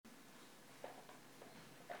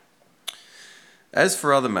As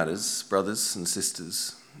for other matters, brothers and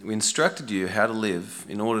sisters, we instructed you how to live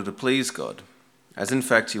in order to please God, as in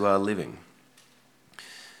fact you are living.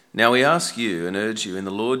 Now we ask you and urge you in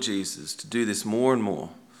the Lord Jesus to do this more and more,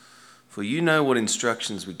 for you know what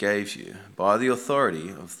instructions we gave you by the authority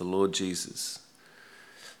of the Lord Jesus.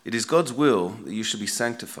 It is God's will that you should be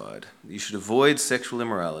sanctified, that you should avoid sexual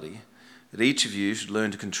immorality, that each of you should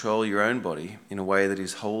learn to control your own body in a way that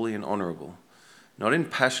is holy and honourable, not in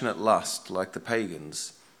passionate lust like the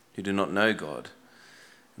pagans who do not know God,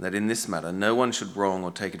 and that in this matter no one should wrong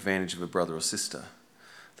or take advantage of a brother or sister.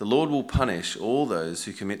 The Lord will punish all those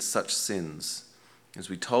who commit such sins, as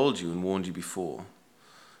we told you and warned you before.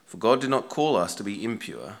 For God did not call us to be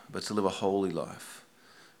impure, but to live a holy life.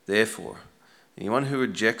 Therefore, anyone who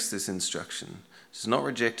rejects this instruction does not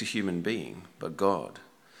reject a human being, but God,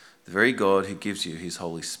 the very God who gives you his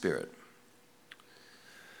Holy Spirit.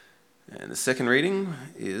 And the second reading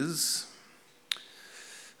is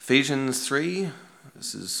Ephesians 3,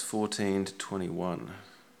 verses 14 to 21.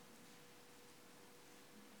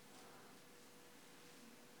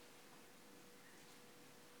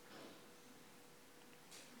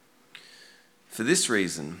 For this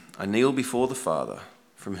reason, I kneel before the Father,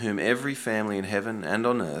 from whom every family in heaven and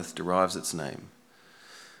on earth derives its name.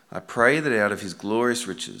 I pray that out of his glorious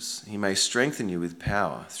riches he may strengthen you with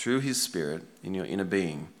power through his Spirit in your inner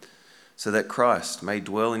being, so that Christ may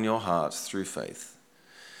dwell in your hearts through faith.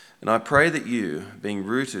 And I pray that you, being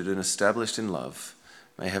rooted and established in love,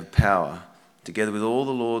 may have power, together with all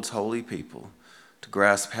the Lord's holy people, to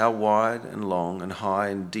grasp how wide and long and high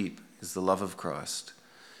and deep is the love of Christ,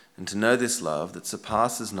 and to know this love that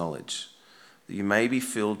surpasses knowledge, that you may be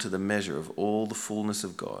filled to the measure of all the fullness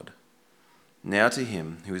of God. Now to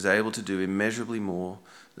him who is able to do immeasurably more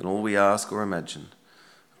than all we ask or imagine,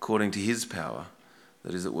 according to his power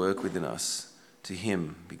that is at work within us, to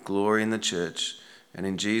him be glory in the church and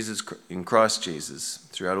in Christ Jesus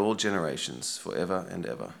throughout all generations, forever and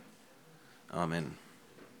ever. Amen.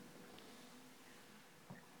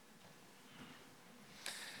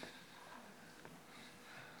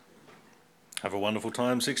 Have a wonderful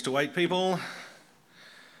time, 6 to 8 people.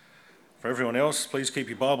 For everyone else, please keep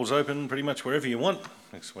your Bibles open pretty much wherever you want,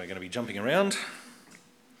 because we're going to be jumping around.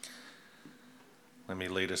 Let me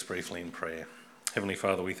lead us briefly in prayer. Heavenly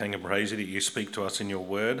Father, we thank and praise you that you speak to us in your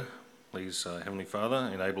word. Please, Heavenly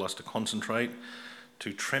Father, enable us to concentrate,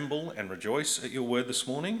 to tremble and rejoice at your word this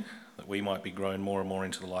morning, that we might be grown more and more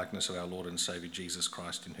into the likeness of our Lord and Saviour Jesus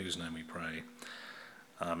Christ, in whose name we pray.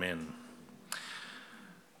 Amen.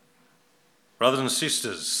 Brothers and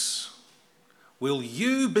sisters, will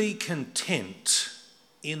you be content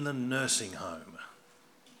in the nursing home?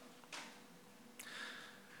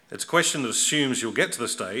 It's a question that assumes you'll get to the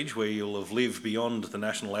stage where you'll have lived beyond the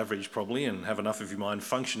national average probably and have enough of your mind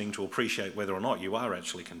functioning to appreciate whether or not you are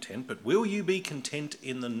actually content. But will you be content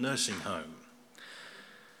in the nursing home?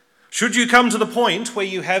 Should you come to the point where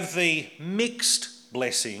you have the mixed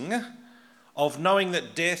blessing of knowing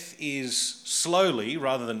that death is slowly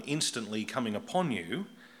rather than instantly coming upon you,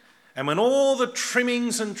 and when all the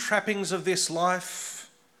trimmings and trappings of this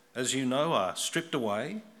life, as you know, are stripped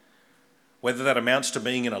away, whether that amounts to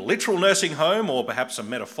being in a literal nursing home or perhaps a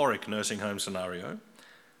metaphoric nursing home scenario,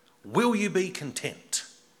 will you be content?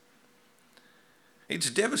 It's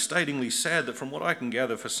devastatingly sad that, from what I can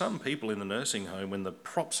gather, for some people in the nursing home, when the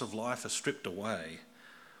props of life are stripped away,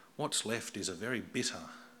 what's left is a very bitter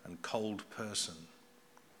and cold person.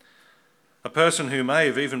 A person who may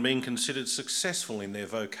have even been considered successful in their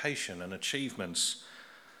vocation and achievements,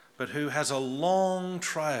 but who has a long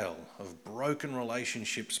trail of broken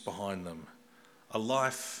relationships behind them, a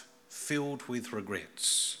life filled with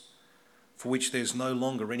regrets, for which there's no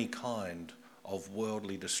longer any kind of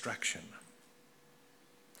worldly distraction.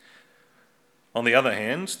 On the other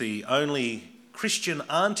hand, the only Christian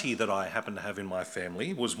auntie that I happen to have in my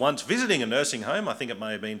family was once visiting a nursing home. I think it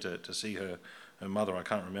may have been to see her mother, I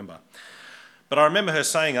can't remember. But I remember her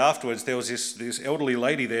saying afterwards there was this elderly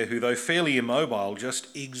lady there who, though fairly immobile, just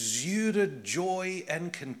exuded joy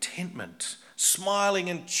and contentment, smiling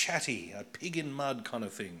and chatty, a pig in mud kind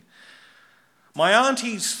of thing. My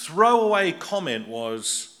auntie's throwaway comment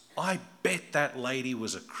was, "I bet that lady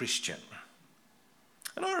was a Christian."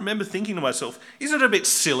 And I remember thinking to myself, isn't it a bit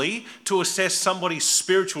silly to assess somebody's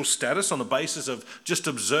spiritual status on the basis of just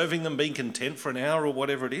observing them being content for an hour or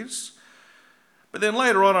whatever it is? But then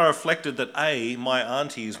later on I reflected that A, my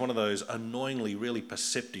auntie is one of those annoyingly really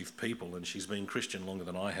perceptive people, and she's been Christian longer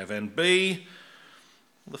than I have, and B,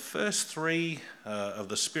 the first three of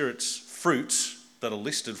the Spirit's fruits that are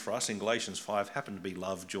listed for us in Galatians 5 happen to be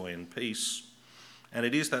love, joy and peace. And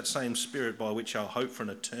it is that same Spirit by which our hope for an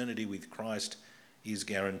eternity with Christ is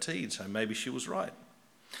guaranteed. So maybe she was right.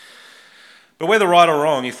 But whether right or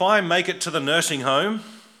wrong, if I make it to the nursing home,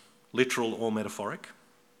 literal or metaphoric,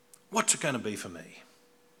 what's it going to be for me?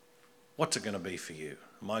 What's it going to be for you?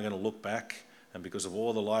 Am I going to look back and because of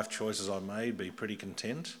all the life choices I made be pretty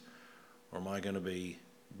content? Or am I going to be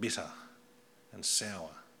bitter and sour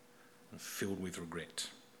and filled with regret?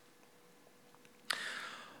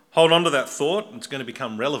 Hold on to that thought. It's going to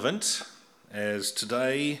become relevant as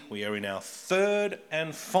today we are in our third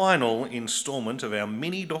and final instalment of our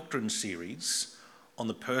mini doctrine series on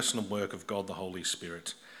the person and work of God the Holy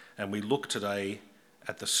Spirit. And we look today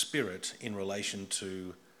at the Spirit in relation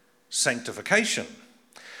to sanctification.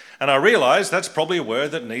 And I realise that's probably a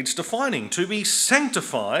word that needs defining. To be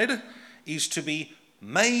sanctified is to be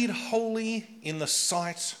made holy in the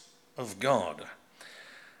sight of God.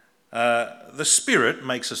 The Spirit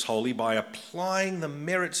makes us holy by applying the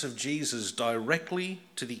merits of Jesus directly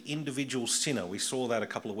to the individual sinner. We saw that a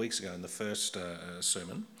couple of weeks ago in the first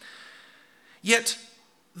sermon. Yet,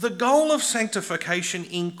 the goal of sanctification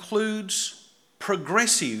includes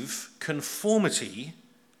progressive conformity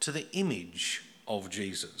to the image of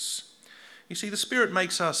Jesus. You see, the Spirit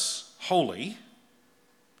makes us holy.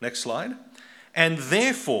 Next slide. And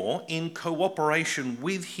therefore, in cooperation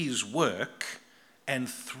with his work, and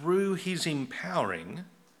through his empowering,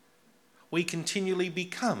 we continually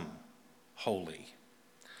become holy.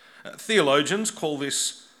 Theologians call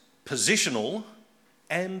this positional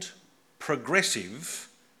and progressive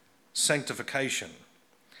sanctification.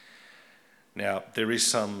 Now, there is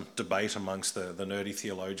some debate amongst the nerdy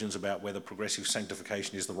theologians about whether progressive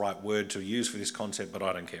sanctification is the right word to use for this concept, but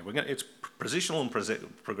I don't care. It's positional and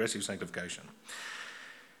progressive sanctification.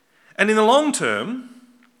 And in the long term,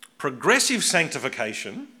 progressive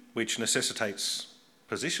sanctification, which necessitates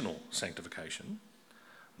positional sanctification,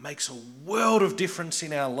 makes a world of difference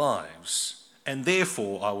in our lives, and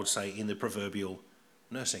therefore, I would say, in the proverbial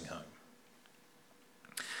nursing home.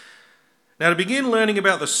 Now, to begin learning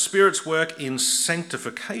about the Spirit's work in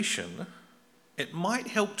sanctification, it might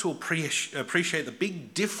help to appreciate the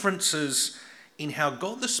big differences in how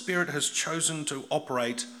God the Spirit has chosen to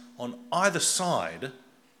operate on either side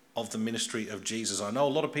of the ministry of Jesus. I know a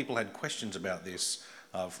lot of people had questions about this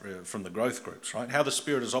from the growth groups, right? How the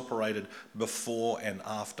Spirit has operated before and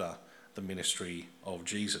after the ministry of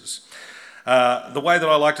Jesus. The way that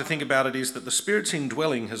I like to think about it is that the Spirit's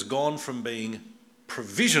indwelling has gone from being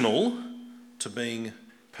provisional to being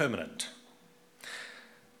permanent.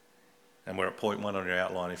 And we're at point 1 on your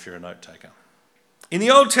outline if you're a note taker. In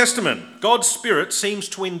the Old Testament, God's Spirit seems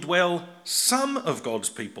to indwell some of God's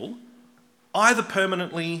people either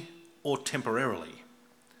permanently or temporarily.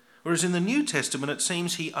 Whereas in the New Testament, it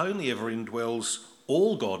seems he only ever indwells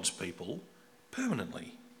all God's people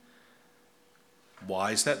permanently.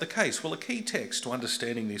 Why is that the case? Well, a key text to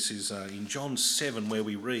understanding this is in John 7, where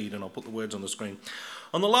we read, and I'll put the words on the screen.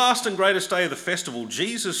 On the last and greatest day of the festival,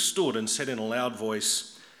 Jesus stood and said in a loud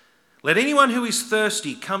voice, "Let anyone who is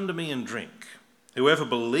thirsty come to me and drink. Whoever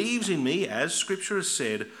believes in me, as Scripture has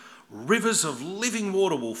said, rivers of living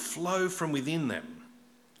water will flow from within them."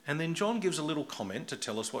 And then John gives a little comment to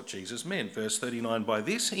tell us what Jesus meant. Verse 39, by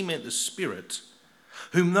this he meant the Spirit,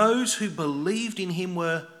 whom those who believed in him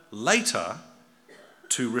were later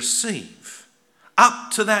to receive.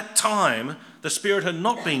 Up to that time, the Spirit had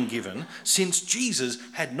not been given, since Jesus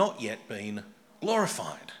had not yet been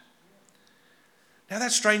glorified. Now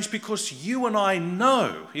that's strange because you and I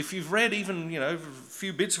know, if you've read even, a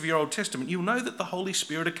few bits of your Old Testament, you'll know that the Holy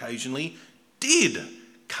Spirit occasionally did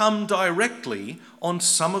come directly on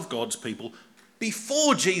some of God's people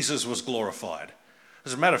before Jesus was glorified.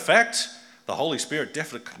 As a matter of fact, the Holy Spirit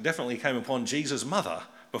definitely came upon Jesus' mother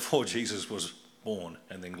before Jesus was born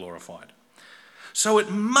and then glorified. So it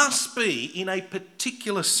must be in a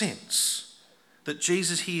particular sense that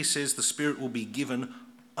Jesus here says the Spirit will be given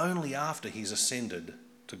only after he's ascended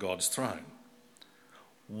to God's throne.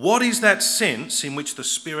 What is that sense in which the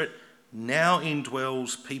Spirit now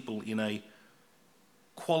indwells people in a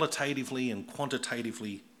qualitatively and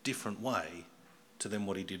quantitatively different way to than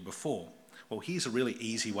what he did before? Well, here's a really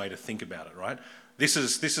easy way to think about it, right? This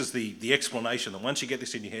is the explanation that once you get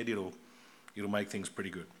this in your head, it'll make things pretty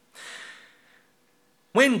good.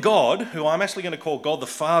 When God, who I'm actually going to call God the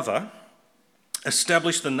Father,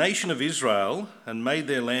 established the nation of Israel and made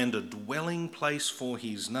their land a dwelling place for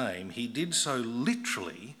his name, he did so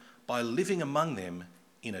literally by living among them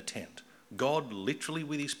in a tent. God literally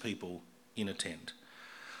with his people in a tent.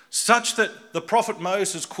 Such that the prophet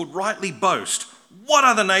Moses could rightly boast, what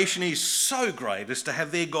other nation is so great as to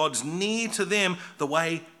have their gods near to them the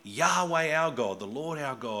way Yahweh our God, the Lord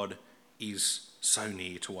our God, is so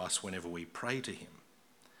near to us whenever we pray to him.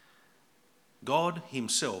 God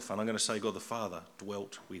himself, and I'm going to say God the Father,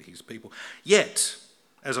 dwelt with his people. Yet,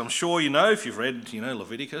 as I'm sure you know, if you've read,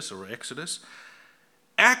 Leviticus or Exodus,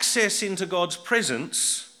 access into God's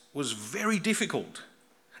presence was very difficult.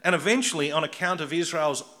 And eventually, on account of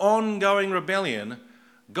Israel's ongoing rebellion,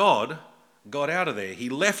 God got out of there. He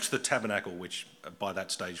left the tabernacle, which by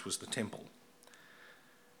that stage was the temple.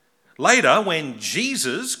 Later, when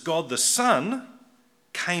Jesus, God the Son,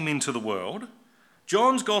 came into the world,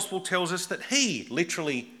 John's Gospel tells us that he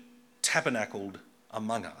literally tabernacled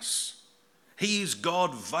among us. He is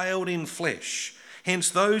God veiled in flesh. Hence,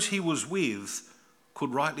 those he was with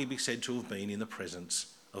could rightly be said to have been in the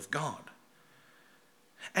presence of God.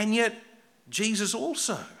 And yet, Jesus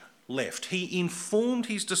also left. He informed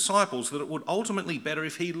his disciples that it would ultimately be better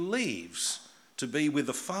if he leaves to be with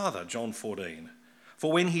the Father, John 14.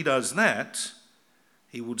 For when he does that,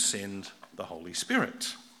 he would send the Holy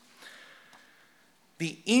Spirit.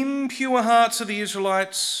 The impure hearts of the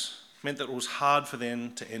Israelites meant that it was hard for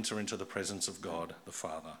them to enter into the presence of God the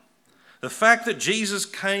Father. The fact that Jesus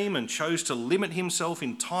came and chose to limit himself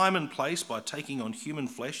in time and place by taking on human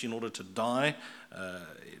flesh in order to die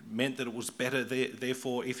meant that it was better,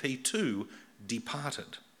 therefore, if he too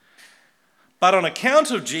departed. But on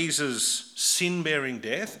account of Jesus' sin-bearing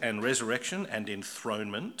death and resurrection and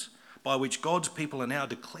enthronement, by which God's people are now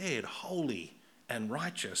declared holy and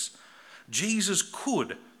righteous, Jesus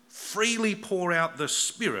could freely pour out the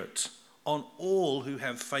Spirit on all who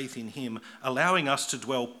have faith in him, allowing us to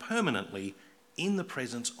dwell permanently in the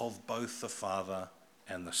presence of both the Father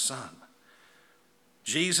and the Son.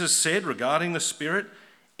 Jesus said regarding the Spirit,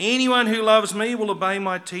 "Anyone who loves me will obey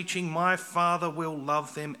my teaching. My Father will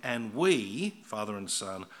love them, and we, Father and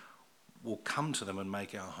Son, will come to them and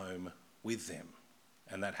make our home with them."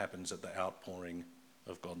 And that happens at the outpouring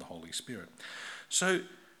of God the Holy Spirit. So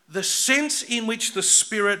the sense in which the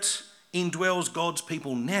Spirit indwells God's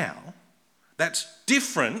people now, that's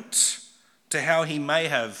different to how he may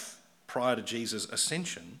have prior to Jesus'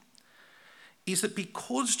 ascension, is that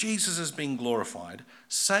because Jesus has been glorified,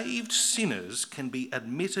 saved sinners can be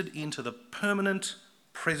admitted into the permanent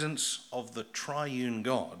presence of the triune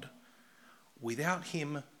God without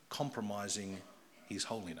him compromising his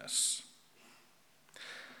holiness.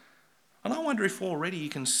 And I wonder if already you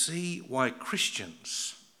can see why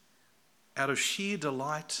Christians, out of sheer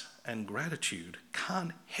delight and gratitude,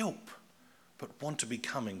 can't help but want to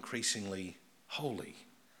become increasingly holy.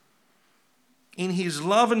 In his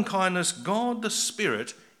love and kindness, God the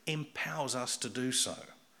Spirit empowers us to do so.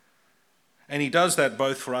 And he does that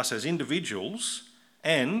both for us as individuals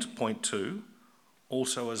and, point two,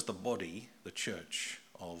 also as the body, the church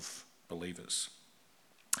of believers.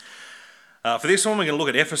 For this one, we're going to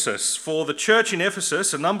look at Ephesus. For the church in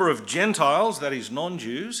Ephesus, a number of Gentiles, that is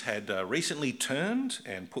non-Jews, had recently turned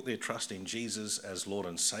and put their trust in Jesus as Lord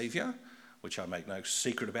and Saviour, which I make no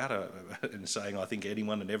secret about in saying I think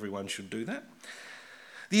anyone and everyone should do that.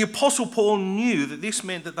 The Apostle Paul knew that this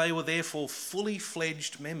meant that they were therefore fully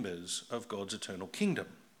fledged members of God's eternal kingdom,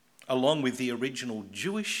 along with the original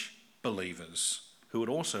Jewish believers who had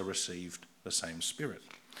also received the same Spirit.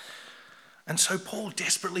 And so Paul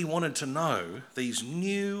desperately wanted to know these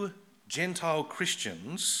new Gentile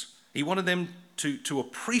Christians. He wanted them to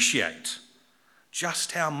appreciate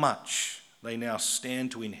just how much they now stand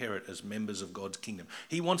to inherit as members of God's kingdom.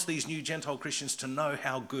 He wants these new Gentile Christians to know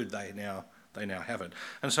how good they now have it.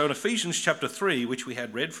 And so in Ephesians chapter 3, which we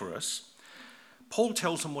had read for us, Paul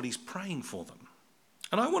tells them what he's praying for them.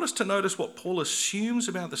 And I want us to notice what Paul assumes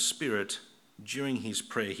about the Spirit during his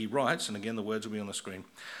prayer. He writes, and again the words will be on the screen,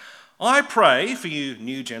 "I pray for you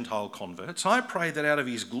new Gentile converts, I pray that out of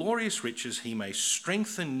his glorious riches he may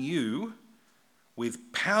strengthen you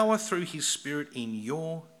with power through his Spirit in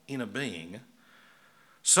your inner being,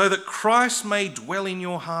 so that Christ may dwell in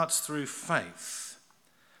your hearts through faith.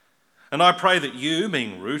 And I pray that you,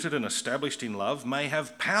 being rooted and established in love, may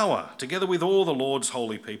have power, together with all the Lord's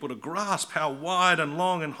holy people, to grasp how wide and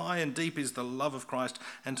long and high and deep is the love of Christ,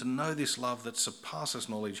 and to know this love that surpasses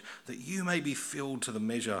knowledge, that you may be filled to the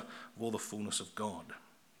measure of all the fullness of God."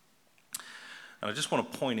 And I just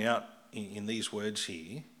want to point out in these words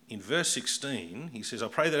here, in verse 16, he says, "I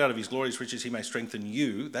pray that out of his glorious riches he may strengthen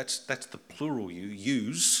you." That's the plural you,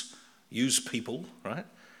 use people, right?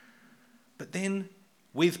 But then,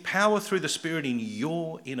 with power through the Spirit in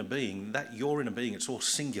your inner being, that your inner being, it's all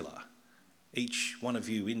singular. Each one of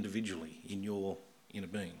you individually in your inner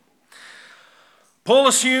being. Paul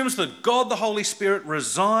assumes that God the Holy Spirit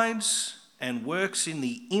resides and works in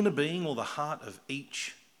the inner being or the heart of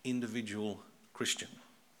each individual Christian.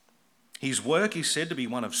 His work is said to be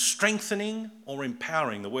one of strengthening or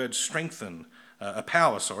empowering. The word strengthen,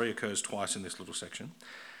 power, occurs twice in this little section.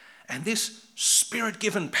 And this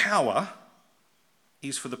Spirit-given power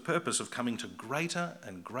is for the purpose of coming to greater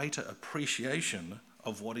and greater appreciation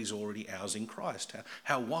of what is already ours in Christ.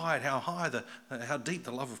 How wide, how high, how deep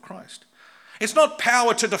the love of Christ. It's not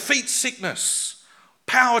power to defeat sickness,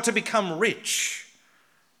 power to become rich.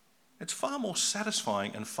 It's far more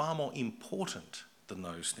satisfying and far more important than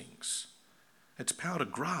those things. It's power to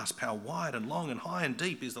grasp how wide and long and high and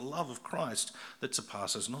deep is the love of Christ that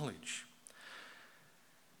surpasses knowledge.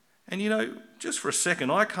 And just for a second,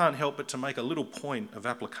 I can't help but to make a little point of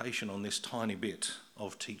application on this tiny bit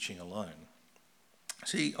of teaching alone.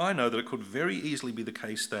 See, I know that it could very easily be the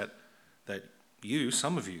case that you,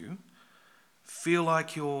 some of you, feel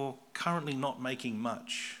like you're currently not making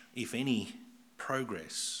much, if any,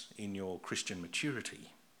 progress in your Christian maturity.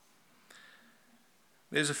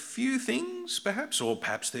 There's a few things, perhaps, or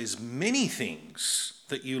perhaps there's many things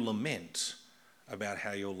that you lament about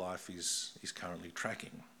how your life is currently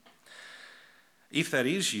tracking. If that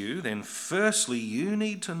is you, then firstly, you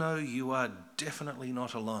need to know you are definitely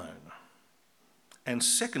not alone. And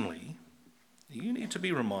secondly, you need to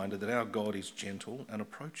be reminded that our God is gentle and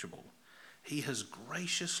approachable. He has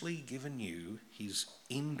graciously given you his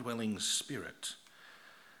indwelling Spirit.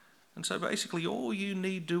 And so basically all you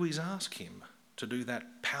need do is ask him to do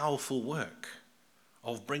that powerful work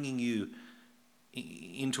of bringing you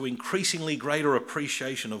into increasingly greater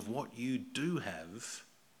appreciation of what you do have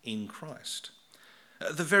in Christ.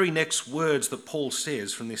 The very next words that Paul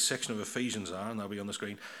says from this section of Ephesians are, and they'll be on the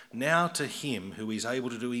screen, now to him who is able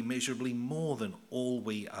to do immeasurably more than all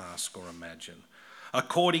we ask or imagine,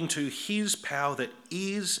 according to his power that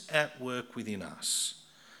is at work within us.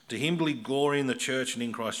 To him be glory in the church and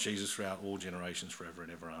in Christ Jesus throughout all generations, forever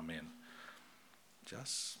and ever. Amen.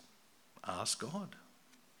 Just ask God.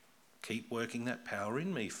 Keep working that power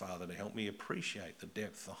in me, Father, to help me appreciate the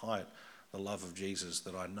depth, the height, the love of Jesus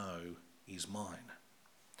that I know is mine.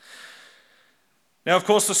 Now, of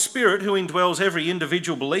course, the Spirit who indwells every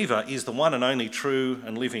individual believer is the one and only true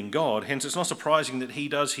and living God. Hence, it's not surprising that he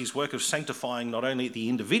does his work of sanctifying not only at the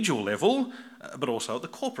individual level, but also at the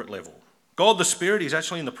corporate level. God the Spirit is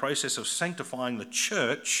actually in the process of sanctifying the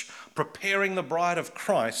church, preparing the bride of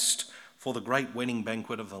Christ for the great wedding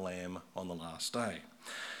banquet of the Lamb on the last day.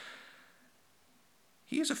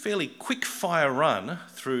 Here's a fairly quick fire run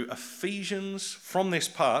through Ephesians from this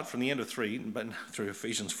part, from the end of 3, but through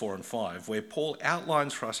Ephesians 4 and 5, where Paul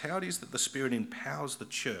outlines for us how it is that the Spirit empowers the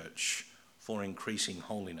church for increasing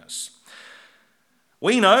holiness.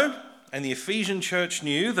 We know, and the Ephesian church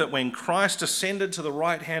knew, that when Christ ascended to the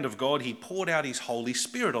right hand of God, he poured out his Holy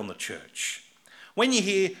Spirit on the church. When you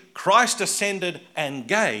hear Christ ascended and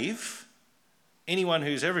gave, everyone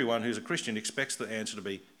who's a Christian expects the answer to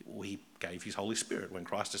be, well, he gave his Holy Spirit when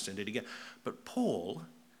Christ ascended again. But Paul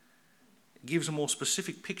gives a more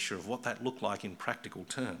specific picture of what that looked like in practical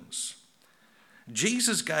terms.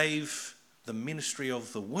 Jesus gave the ministry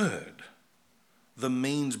of the Word, the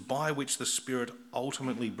means by which the Spirit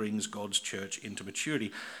ultimately brings God's church into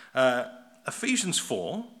maturity. Ephesians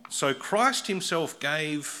 4, so Christ himself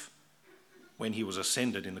gave, when he was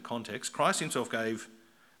ascended in the context, Christ himself gave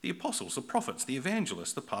the apostles, the prophets, the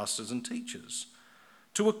evangelists, the pastors and teachers,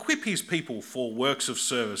 to equip his people for works of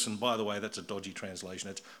service. And by the way, that's a dodgy translation.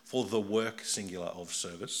 It's for the work, singular, of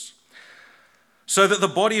service. So that the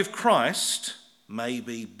body of Christ may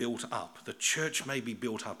be built up. The church may be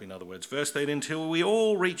built up, in other words. Verse 13, until we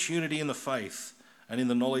all reach unity in the faith and in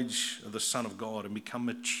the knowledge of the Son of God and become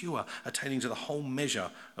mature, attaining to the whole measure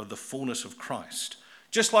of the fullness of Christ.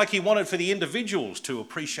 Just like he wanted for the individuals to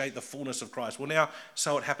appreciate the fullness of Christ. Well, now,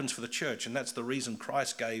 so it happens for the church. And that's the reason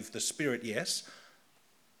Christ gave the Spirit, yes,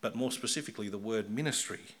 but more specifically the word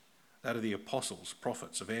ministry, that of the apostles,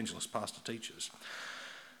 prophets, evangelists, pastor, teachers.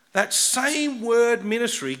 That same word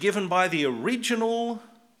ministry given by the original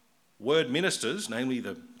word ministers, namely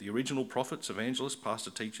the original prophets, evangelists, pastor,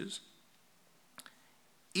 teachers,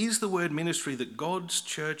 is the word ministry that God's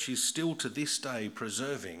church is still to this day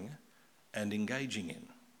preserving and engaging in.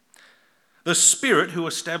 The Spirit who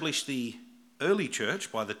established the early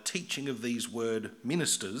church by the teaching of these word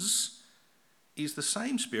ministers is the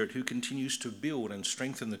same Spirit who continues to build and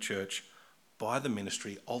strengthen the church by the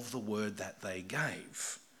ministry of the word that they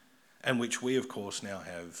gave, and which we, of course, now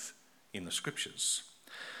have in the Scriptures.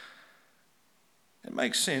 It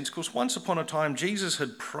makes sense because once upon a time Jesus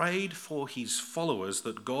had prayed for his followers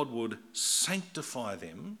that God would sanctify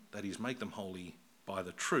them, that is, make them holy by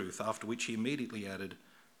the truth, after which he immediately added,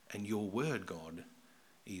 and your word, God,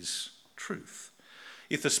 is truth.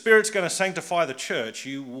 If the Spirit's going to sanctify the church,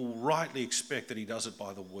 you will rightly expect that he does it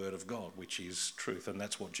by the word of God, which is truth, and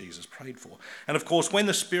that's what Jesus prayed for. And of course, when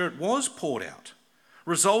the Spirit was poured out,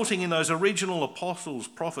 resulting in those original apostles,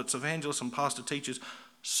 prophets, evangelists, and pastor teachers,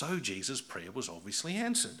 so Jesus' prayer was obviously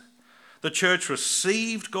answered. The church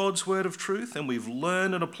received God's word of truth, and we've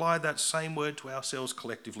learned and applied that same word to ourselves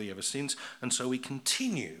collectively ever since, and so we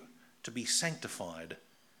continue to be sanctified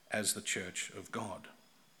as the church of God.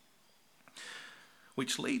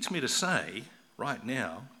 Which leads me to say right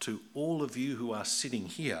now to all of you who are sitting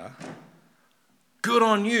here, good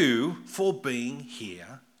on you for being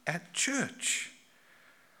here at church.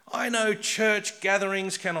 I know church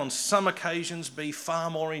gatherings can on some occasions be far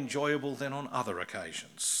more enjoyable than on other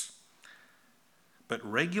occasions. But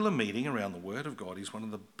regular meeting around the Word of God is one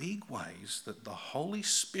of the big ways that the Holy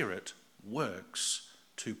Spirit works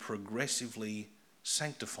to progressively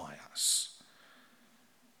sanctify us.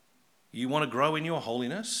 You want to grow in your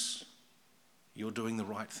holiness? You're doing the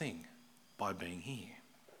right thing by being here.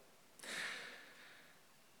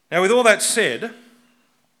 Now, with all that said,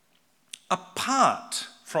 apart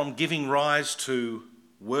from giving rise to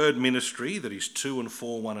word ministry that is to and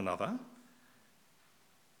for one another,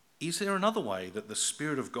 is there another way that the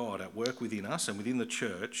Spirit of God at work within us and within the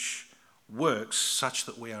church works such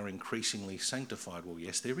that we are increasingly sanctified? Well,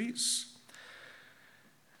 yes, there is.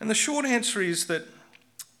 And the short answer is that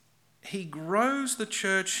he grows the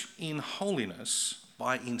church in holiness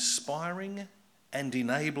by inspiring and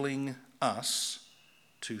enabling us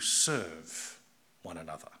to serve one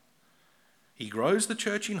another. He grows the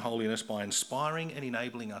church in holiness by inspiring and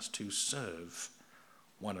enabling us to serve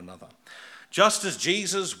one another. Just as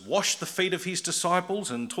Jesus washed the feet of his disciples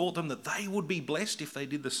and taught them that they would be blessed if they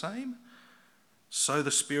did the same, so the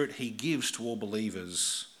Spirit he gives to all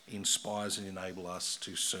believers inspires and enables us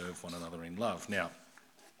to serve one another in love. Now,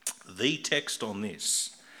 the text on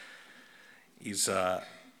this is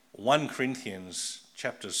 1 Corinthians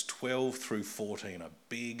chapters 12 through 14, a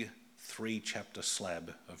big 3-chapter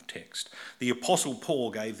slab of text. The Apostle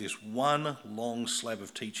Paul gave this one long slab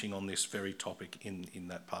of teaching on this very topic in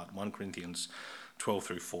that part, 1 Corinthians 12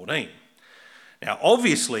 through 14. Now,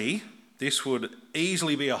 obviously, this would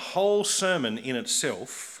easily be a whole sermon in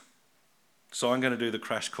itself, so I'm going to do the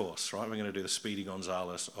crash course, right? We're going to do the Speedy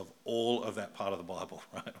Gonzales of all of that part of the Bible,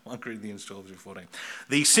 right? 1 Corinthians 12 through 14.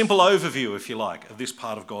 The simple overview, if you like, of this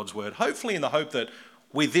part of God's Word, hopefully in the hope that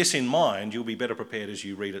with this in mind, you'll be better prepared as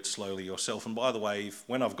you read it slowly yourself. And by the way,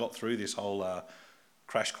 when I've got through this whole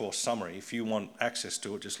crash course summary, if you want access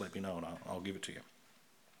to it, just let me know and I'll give it to you.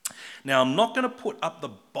 Now, I'm not going to put up the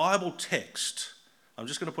Bible text. I'm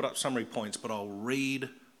just going to put up summary points, but I'll read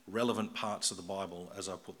relevant parts of the Bible as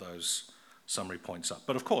I put those summary points up.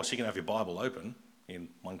 But of course, you can have your Bible open in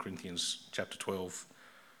 1 Corinthians chapter 12.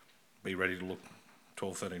 Be ready to look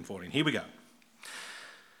 12, 13, 14. Here we go.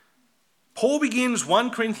 Paul begins 1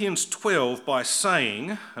 Corinthians 12 by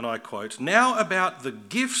saying, and I quote, "Now about the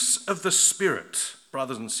gifts of the Spirit,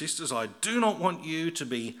 brothers and sisters, I do not want you to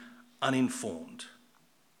be uninformed."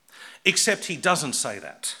 Except he doesn't say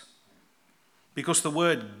that, because the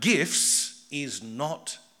word gifts is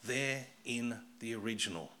not there in the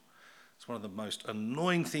original. It's one of the most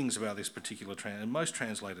annoying things about this particular and most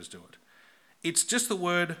translators do it. It's just the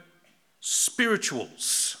word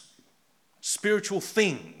spirituals, spiritual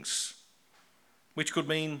things, which could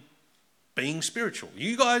mean being spiritual.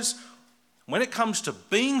 You guys, when it comes to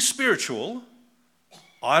being spiritual,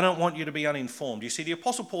 I don't want you to be uninformed. You see, the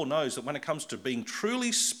Apostle Paul knows that when it comes to being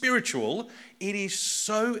truly spiritual, it is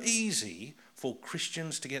so easy for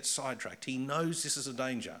Christians to get sidetracked. He knows this is a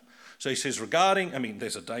danger. So he says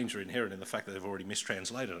there's a danger inherent in the fact that they've already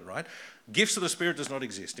mistranslated it, right? Gifts of the Spirit does not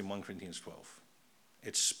exist in 1 Corinthians 12.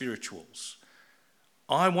 It's spirituals.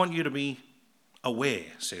 I want you to be aware,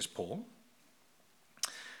 says Paul.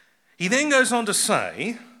 He then goes on to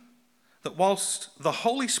say that whilst the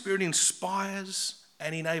Holy Spirit inspires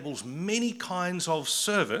and enables many kinds of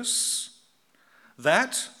service,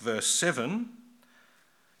 that, verse 7,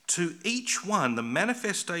 to each one the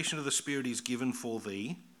manifestation of the Spirit is given for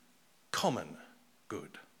the common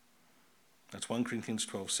good. That's 1 Corinthians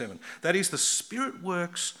 12:7. That is, the Spirit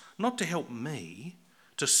works not to help me,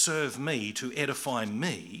 to serve me, to edify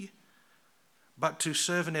me, but to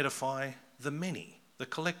serve and edify the many, the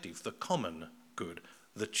collective, the common good,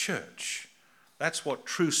 the church. That's what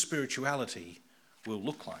true spirituality will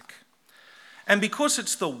look like. And because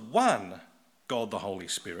it's the one God the Holy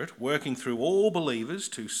Spirit working through all believers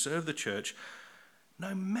to serve the church,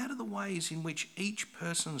 no matter the ways in which each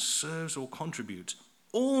person serves or contributes,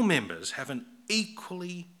 all members have an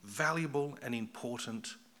equally valuable and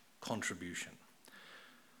important contribution.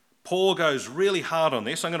 Paul goes really hard on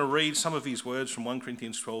this. I'm going to read some of his words from 1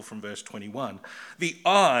 Corinthians 12 from verse 21. The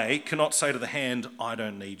eye cannot say to the hand, I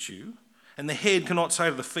don't need you. And the head cannot say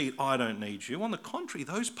to the feet, I don't need you. On the contrary,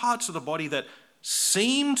 those parts of the body that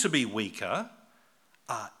seem to be weaker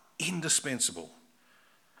are indispensable.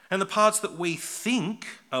 And the parts that we think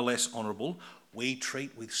are less honourable, we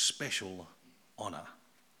treat with special honour.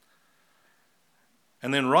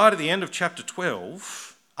 And then right at the end of chapter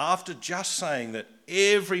 12, after just saying that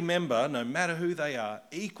every member, no matter who they are,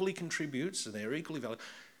 equally contributes and they're equally valuable,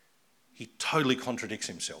 he totally contradicts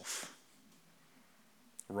himself.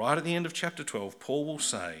 Right at the end of chapter 12, Paul will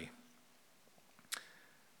say,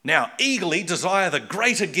 now eagerly desire the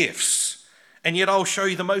greater gifts, and yet I'll show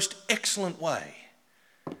you the most excellent way.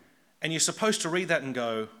 And you're supposed to read that and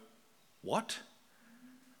go, what?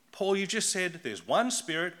 Paul, you just said there's one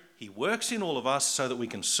Spirit, He works in all of us so that we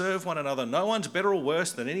can serve one another. No one's better or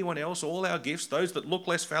worse than anyone else. All our gifts, those that look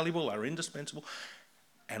less valuable, are indispensable.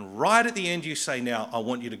 And right at the end you say, now I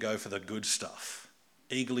want you to go for the good stuff.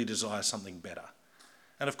 Eagerly desire something better.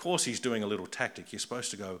 And of course he's doing a little tactic. You're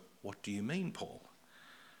supposed to go, what do you mean, Paul?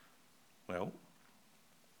 Well,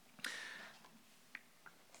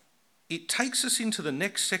 it takes us into the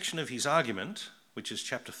next section of his argument, which is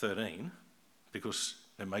chapter 13, because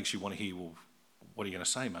it makes you want to hear, well, what are you going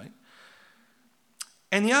to say, mate?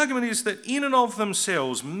 And the argument is that in and of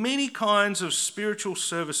themselves, many kinds of spiritual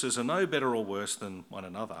services are no better or worse than one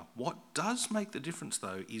another. What does make the difference,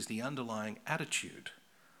 though, is the underlying attitude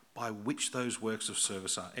by which those works of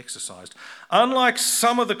service are exercised. Unlike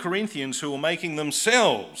some of the Corinthians who were making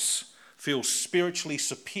themselves feel spiritually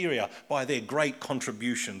superior by their great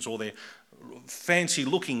contributions or their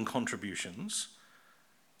fancy-looking contributions,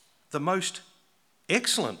 the most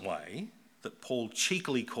excellent way that Paul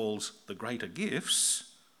cheekily calls the greater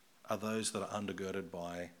gifts are those that are undergirded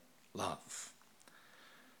by love.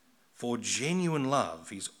 For genuine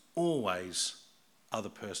love is always other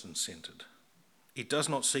person-centred. It does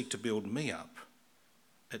not seek to build me up,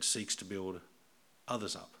 it seeks to build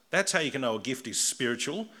others up. That's how you can know a gift is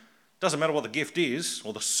spiritual. Doesn't matter what the gift is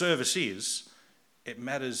or the service is, it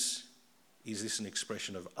matters, is this an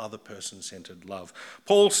expression of other person-centred love?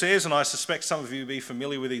 Paul says, and I suspect some of you will be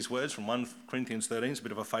familiar with these words from 1 Corinthians 13, it's a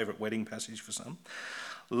bit of a favourite wedding passage for some.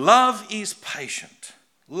 Love is patient.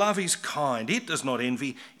 Love is kind. It does not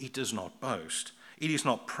envy. It does not boast. It is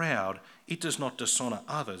not proud. It does not dishonour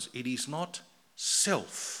others. It is not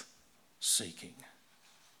self-seeking.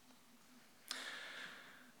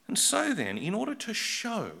 And so then, in order to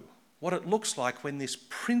show what it looks like when this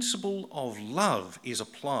principle of love is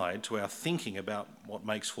applied to our thinking about what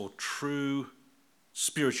makes for true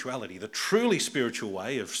spirituality, the truly spiritual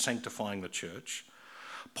way of sanctifying the church,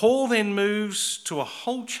 Paul then moves to a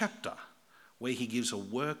whole chapter where he gives a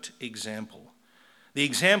worked example. The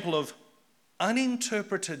example of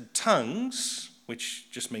uninterpreted tongues, which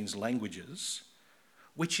just means languages,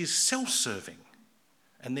 which is self-serving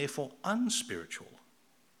and therefore unspiritual,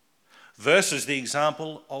 versus the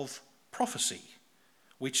example of prophecy,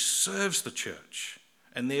 which serves the church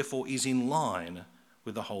and therefore is in line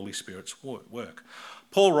with the Holy Spirit's work.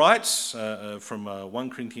 Paul writes from 1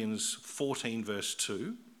 Corinthians 14 verse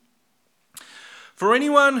 2, "For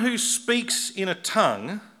anyone who speaks in a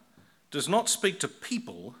tongue does not speak to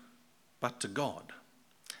people but to God."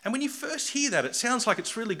 And when you first hear that, it sounds like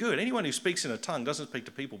it's really good. Anyone who speaks in a tongue doesn't speak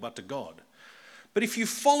to people but to God. But if you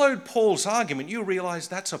followed Paul's argument, you'll realise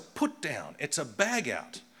that's a put down. It's a bag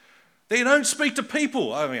out. They don't speak to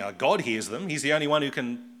people. I mean, God hears them. He's the only one who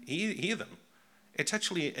can hear them. It's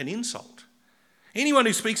actually an insult. Anyone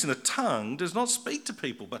who speaks in a tongue does not speak to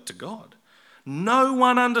people but to God. No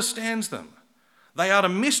one understands them. They are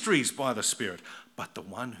mysteries by the Spirit. But the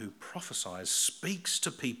one who prophesies speaks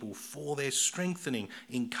to people for their strengthening,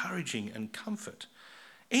 encouraging and comfort.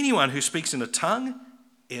 Anyone who speaks in a tongue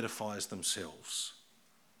edifies themselves.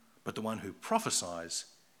 But the one who prophesies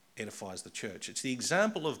edifies the church. It's the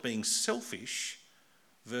example of being selfish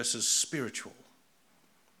versus spiritual.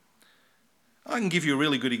 I can give you a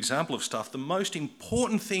really good example of stuff. The most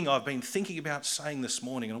important thing I've been thinking about saying this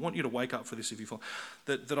morning, and I want you to wake up for this if you feel,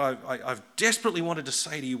 that I've desperately wanted to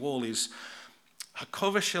say to you all is,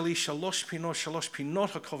 Hakova sheli shalosh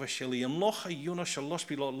pinot hakova sheli, and locha yuna shalosh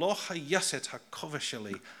pilot locha yaset hakova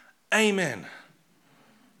sheli. Amen.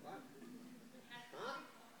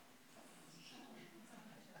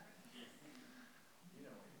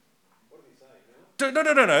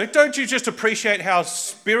 No. Don't you just appreciate how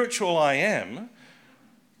spiritual I am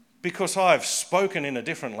because I've spoken in a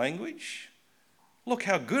different language? Look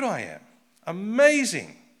how good I am.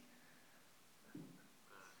 Amazing.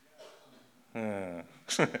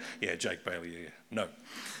 Yeah, Jake Bailey, yeah. No.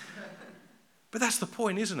 But that's the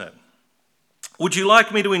point, isn't it? Would you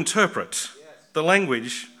like me to interpret the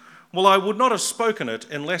language? Well, I would not have spoken it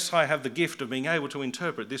unless I have the gift of being able to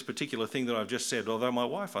interpret this particular thing that I've just said, although my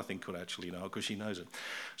wife, I think, could actually know it because she knows it.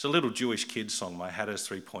 It's a little Jewish kid's song, "My hat has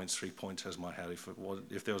 3 points, 3 points has my hat.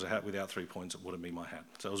 If there was a hat without 3 points, it wouldn't be my hat."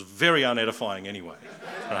 So it was very unedifying anyway,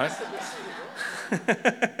 right?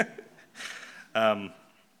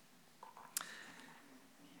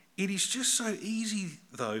 It is just so easy,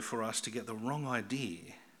 though, for us to get the wrong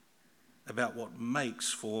idea about what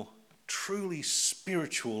makes for truly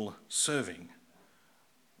spiritual serving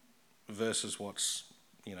versus what's,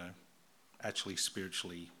 actually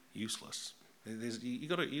spiritually useless. You've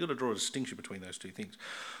got to draw a distinction between those two things.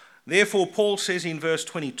 Therefore, Paul says in verse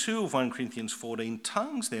 22 of 1 Corinthians 14,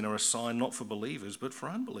 "Tongues then are a sign not for believers but for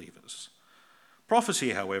unbelievers.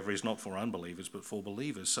 Prophecy, however, is not for unbelievers but for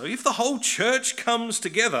believers. So if the whole church comes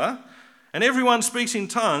together and everyone speaks in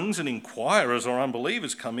tongues and inquirers or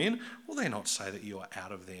unbelievers come in, will they not say that you are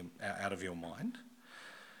out of your mind?"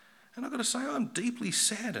 And I've got to say, I'm deeply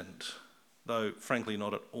saddened, though frankly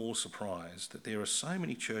not at all surprised, that there are so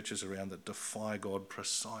many churches around that defy God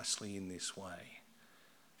precisely in this way.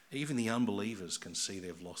 Even the unbelievers can see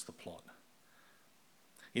they've lost the plot.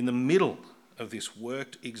 In the middle of this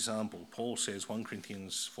worked example, Paul says, 1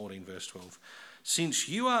 Corinthians 14 verse 12, "Since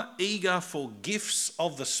you are eager for gifts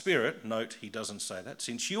of the Spirit," note he doesn't say that,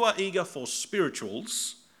 "since you are eager for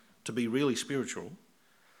spirituals, to be really spiritual,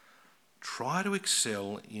 try to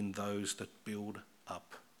excel in those that build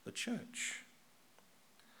up the church."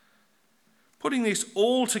 Putting this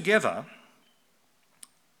all together,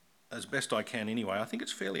 as best I can anyway, I think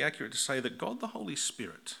it's fairly accurate to say that God the Holy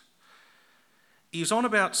Spirit is on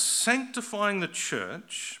about sanctifying the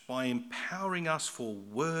church by empowering us for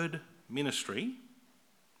word ministry,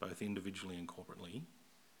 both individually and corporately,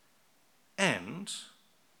 and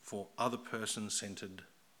for other person-centered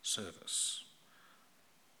service.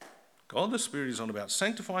 God the Spirit is on about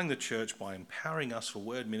sanctifying the church by empowering us for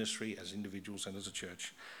word ministry as individuals and as a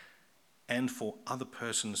church, and for other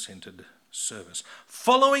person-centered service.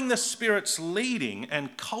 Following the Spirit's leading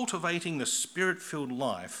and cultivating the Spirit-filled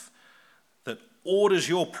life that orders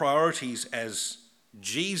your priorities as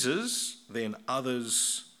Jesus, then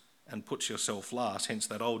others, and puts yourself last, hence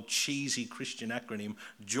that old cheesy Christian acronym,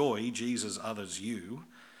 JOY, Jesus, others, you,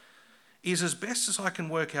 is, as best as I can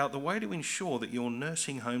work out, the way to ensure that your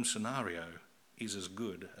nursing home scenario is as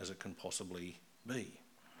good as it can possibly be.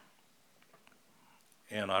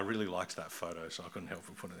 And I really liked that photo, so I couldn't help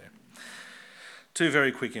but put it there. Two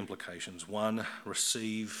very quick implications. One,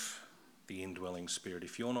 receive the indwelling Spirit.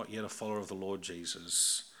 If you're not yet a follower of the Lord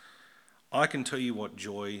Jesus, I can tell you what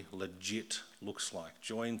joy legit looks like.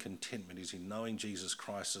 Joy and contentment is in knowing Jesus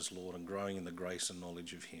Christ as Lord and growing in the grace and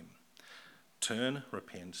knowledge of him. Turn,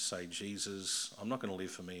 repent, say, "Jesus, I'm not going to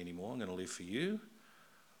live for me anymore. I'm going to live for you.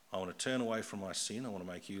 I want to turn away from my sin. I want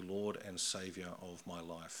to make you Lord and Saviour of my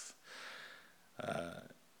life."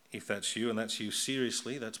 If that's you, and that's you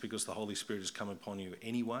seriously, that's because the Holy Spirit has come upon you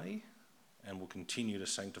anyway and will continue to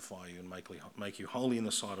sanctify you and make you holy in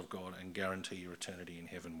the sight of God and guarantee your eternity in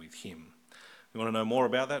heaven with him. If you want to know more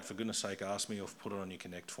about that, for goodness sake, ask me or put it on your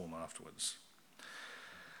Connect form afterwards.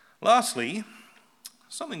 Lastly,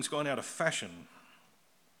 something's gone out of fashion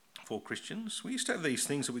for Christians. We used to have these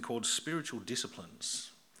things that we called spiritual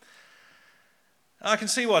disciplines. I can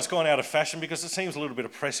see why it's gone out of fashion because it seems a little bit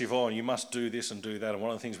oppressive. Oh, you must do this and do that. And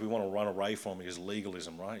one of the things we want to run away from is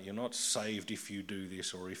legalism, right? You're not saved if you do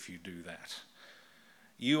this or if you do that.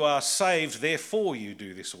 You are saved, therefore you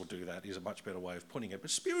do this or do that is a much better way of putting it.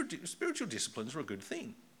 But spiritual disciplines are a good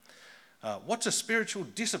thing. What's a spiritual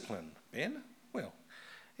discipline, Ben? Well,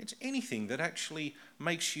 it's anything that actually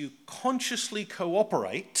makes you consciously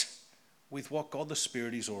cooperate with what God the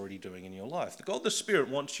Spirit is already doing in your life. God the Spirit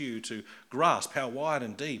wants you to grasp how wide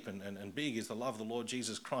and deep and big is the love of the Lord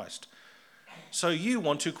Jesus Christ. So you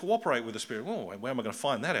want to cooperate with the Spirit. Well, where am I going to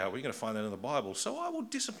find that out? We're going to find that in the Bible. So I will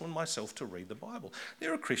discipline myself to read the Bible.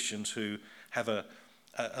 There are Christians who have a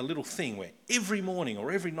little thing where every morning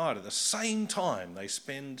or every night at the same time they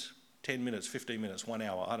spend 10 minutes, 15 minutes, 1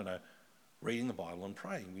 hour, I don't know, reading the Bible and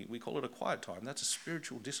praying. We call it a quiet time. That's a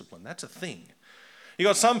spiritual discipline. That's a thing. You've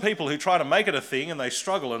got some people who try to make it a thing and they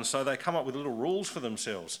struggle, and so they come up with little rules for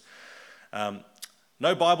themselves.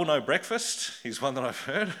 No Bible, no breakfast is one that I've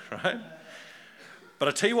heard, right? But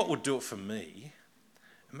I tell you what would do it for me.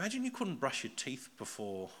 Imagine you couldn't brush your teeth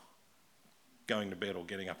before going to bed or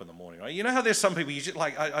getting up in the morning, right? You know how there's some people, you just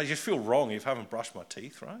like, I just feel wrong if I haven't brushed my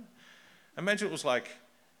teeth, right? Imagine it was like,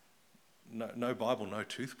 no Bible, no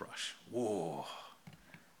toothbrush. Whoa.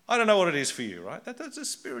 I don't know what it is for you, right? That's a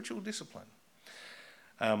spiritual discipline.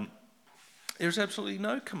 There's absolutely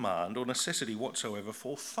no command or necessity whatsoever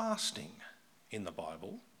for fasting in the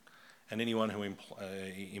Bible, and anyone who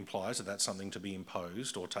implies that that's something to be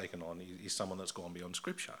imposed or taken on is someone that's gone beyond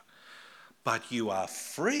Scripture. But you are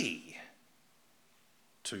free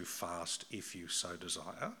to fast if you so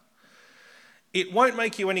desire. It won't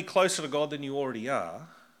make you any closer to God than you already are,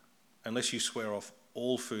 unless you swear off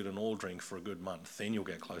all food and all drink for a good month. Then you'll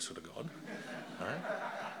get closer to God. All right?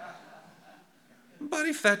 But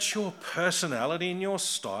if that's your personality and your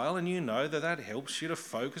style, and you know that that helps you to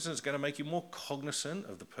focus and it's going to make you more cognizant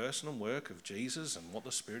of the person and work of Jesus and what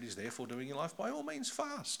the Spirit is there for doing in your life, by all means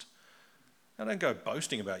fast. Now don't go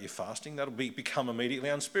boasting about your fasting. That'll become immediately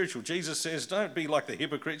unspiritual. Jesus says, don't be like the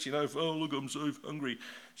hypocrites, oh look, I'm so hungry.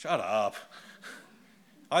 Shut up.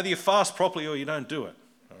 Either you fast properly or you don't do it.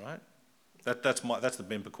 All right? That's the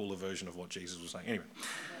Ben Pakula version of what Jesus was saying. Anyway.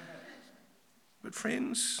 But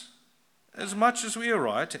friends, as much as we are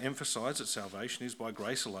right to emphasise that salvation is by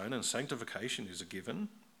grace alone and sanctification is a given,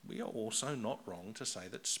 we are also not wrong to say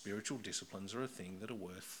that spiritual disciplines are a thing that are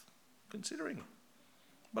worth considering.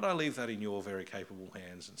 But I leave that in your very capable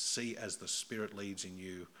hands, and see as the Spirit leads in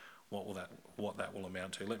you what that will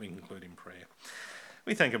amount to. Let me conclude in prayer.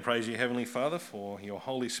 We thank and praise you, Heavenly Father, for your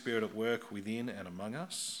Holy Spirit at work within and among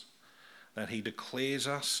us, that he declares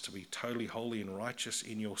us to be totally holy and righteous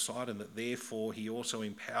in your sight, and that therefore he also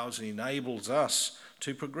empowers and enables us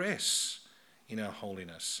to progress in our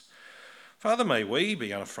holiness. Father, may we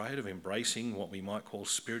be unafraid of embracing what we might call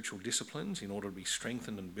spiritual disciplines in order to be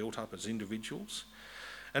strengthened and built up as individuals.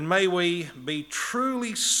 And may we be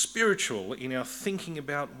truly spiritual in our thinking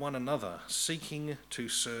about one another, seeking to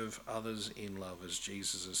serve others in love as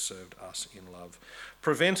Jesus has served us in love.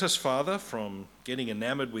 Prevent us, Father, from getting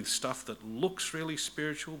enamoured with stuff that looks really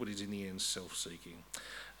spiritual but is in the end self-seeking.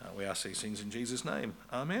 We ask these things in Jesus' name.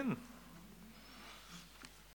 Amen.